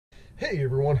Hey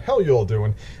everyone, how you all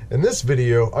doing? In this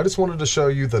video, I just wanted to show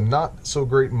you the not so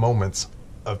great moments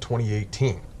of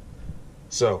 2018.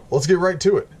 So let's get right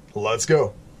to it. Let's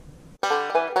go.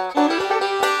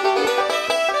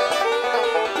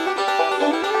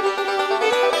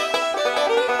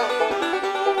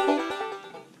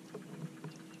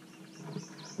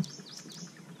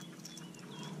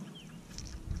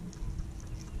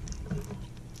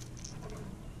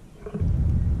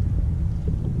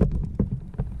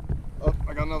 Oh,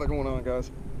 I got another going on, guys.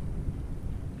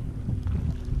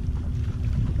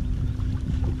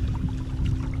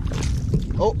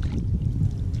 Oh,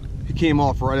 he came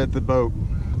off right at the boat.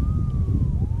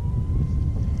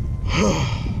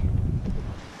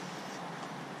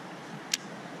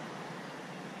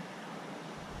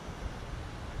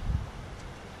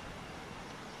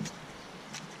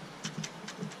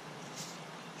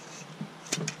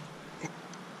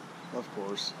 Of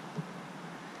course.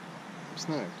 I'm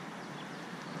snagged.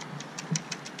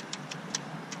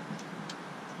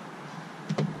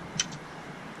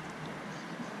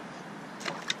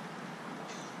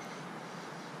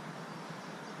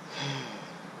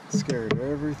 Scared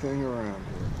everything around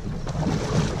here.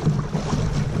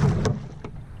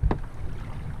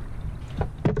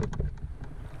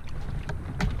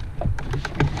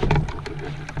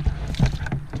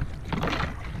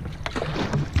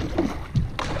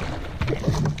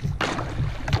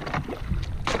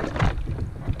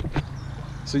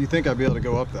 So you think I'd be able to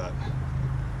go up that?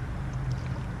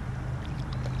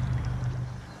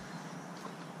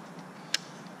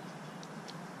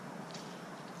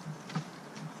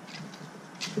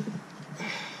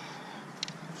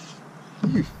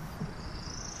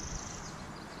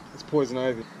 It's poison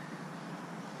ivy.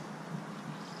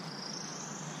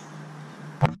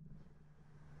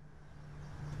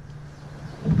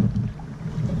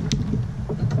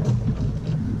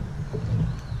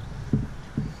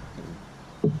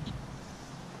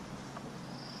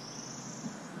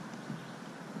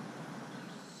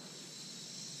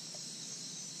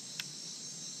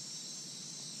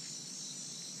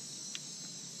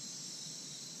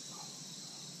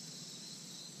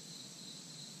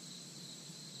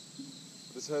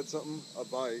 Just had something, a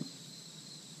bite,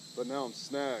 but now I'm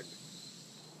snagged.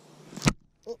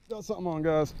 Oh, got something on,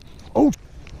 guys. Oh,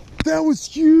 that was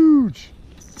huge.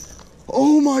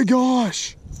 Oh my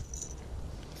gosh.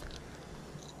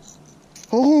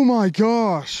 Oh my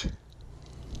gosh.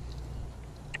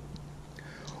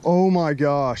 Oh my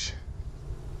gosh.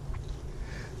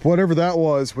 Whatever that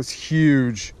was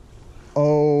huge.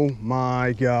 Oh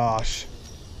my gosh.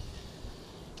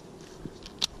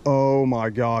 Oh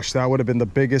my gosh, that would have been the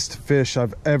biggest fish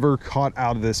I've ever caught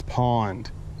out of this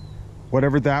pond.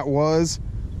 Whatever that was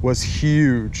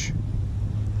huge.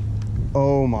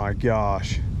 Oh my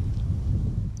gosh.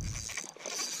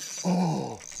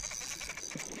 Oh.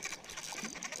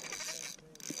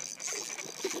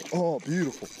 Oh,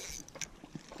 beautiful.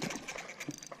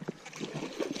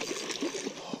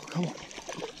 Oh, come on.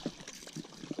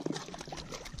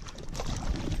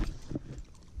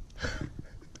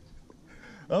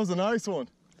 That was a nice one.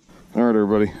 All right,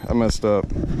 everybody, I messed up.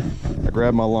 I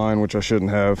grabbed my line, which I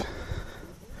shouldn't have.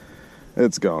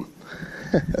 It's gone.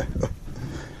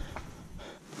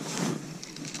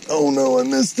 Oh no, I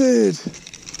missed it.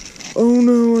 Oh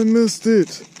no, I missed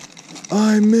it.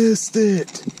 I missed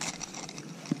it.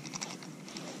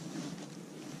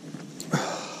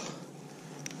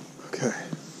 Okay.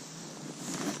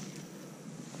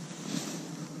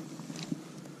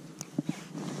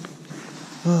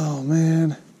 Oh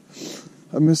man,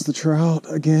 I missed the trout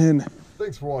again.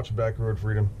 Thanks for watching Backroad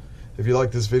Freedom. If you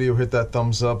like this video, hit that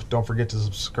thumbs up. Don't forget to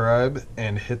subscribe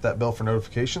and hit that bell for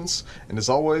notifications. And as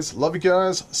always, love you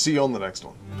guys. See you on the next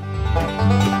one.